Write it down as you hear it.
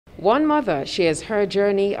One mother shares her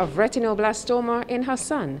journey of retinoblastoma in her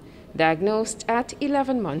son, diagnosed at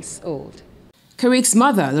 11 months old. Karik's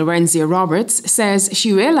mother, Lorenzia Roberts, says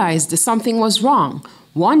she realized something was wrong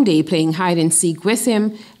one day playing hide-and-seek with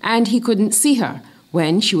him, and he couldn't see her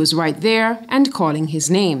when she was right there and calling his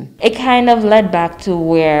name. It kind of led back to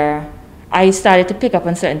where I started to pick up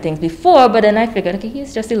on certain things before, but then I figured, okay,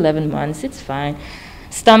 he's just 11 months, it's fine.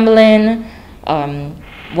 Stumbling,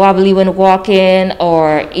 wobbly when walking,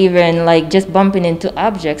 or even like just bumping into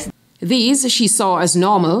objects. These she saw as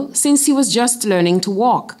normal since he was just learning to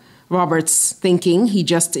walk. Roberts, thinking he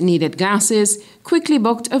just needed glasses, quickly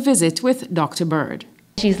booked a visit with Dr. Bird.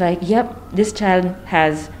 She's like, yep, this child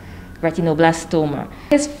has retinoblastoma.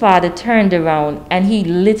 His father turned around and he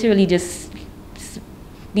literally just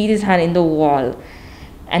beat his hand in the wall.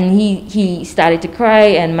 And he started to cry,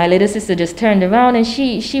 and my little sister just turned around and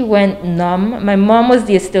she went numb. My mom was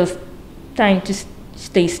there still trying to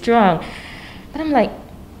stay strong. But I'm like,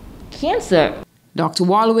 cancer. Dr.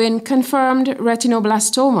 Walwyn confirmed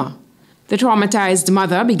retinoblastoma. The traumatized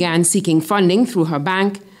mother began seeking funding through her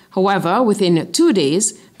bank. However, within 2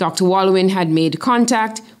 days, Dr. Walwyn had made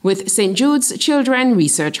contact with St. Jude's Children's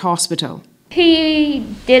Research Hospital. He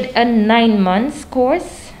did a 9 months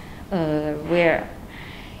course where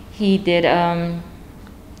he did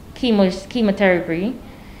chemotherapy.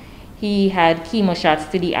 He had chemo shots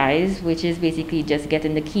to the eyes, which is basically just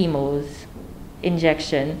getting the chemo's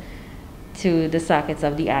injection to the sockets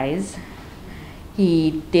of the eyes.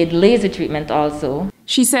 He did laser treatment also.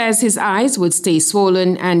 She says his eyes would stay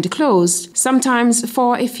swollen and closed, sometimes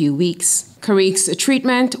for a few weeks. Karik's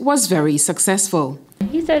treatment was very successful.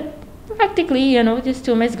 He said, practically, this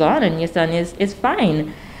tumor is gone and your son is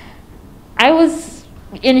fine. I was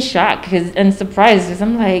in shock and surprised because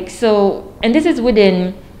I'm like, and this is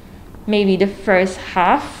within maybe the first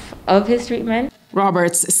half of his treatment.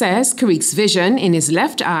 Roberts says Karik's vision in his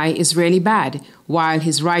left eye is really bad, while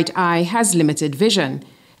his right eye has limited vision.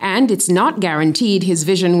 And it's not guaranteed his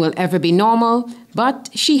vision will ever be normal, but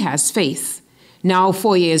she has faith. Now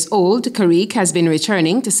 4 years old, Karik has been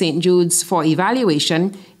returning to St. Jude's for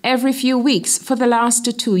evaluation every few weeks for the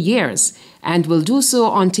last 2 years, and will do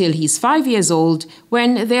so until he's 5 years old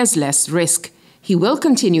when there's less risk. He will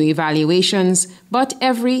continue evaluations, but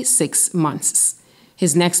every 6 months.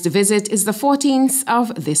 His next visit is the 14th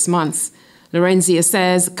of this month. Lorenzia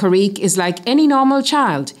says Karik is like any normal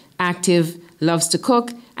child, active, loves to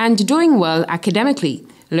cook, and doing well academically,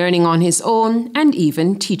 learning on his own and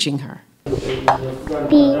even teaching her.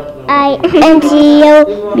 B-I-N-T-O,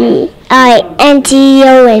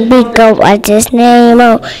 B-I-N-T-O, and Biko, what's his name?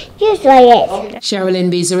 Oh, just like it. Sherilyn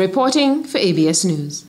Beezer reporting for ABS News.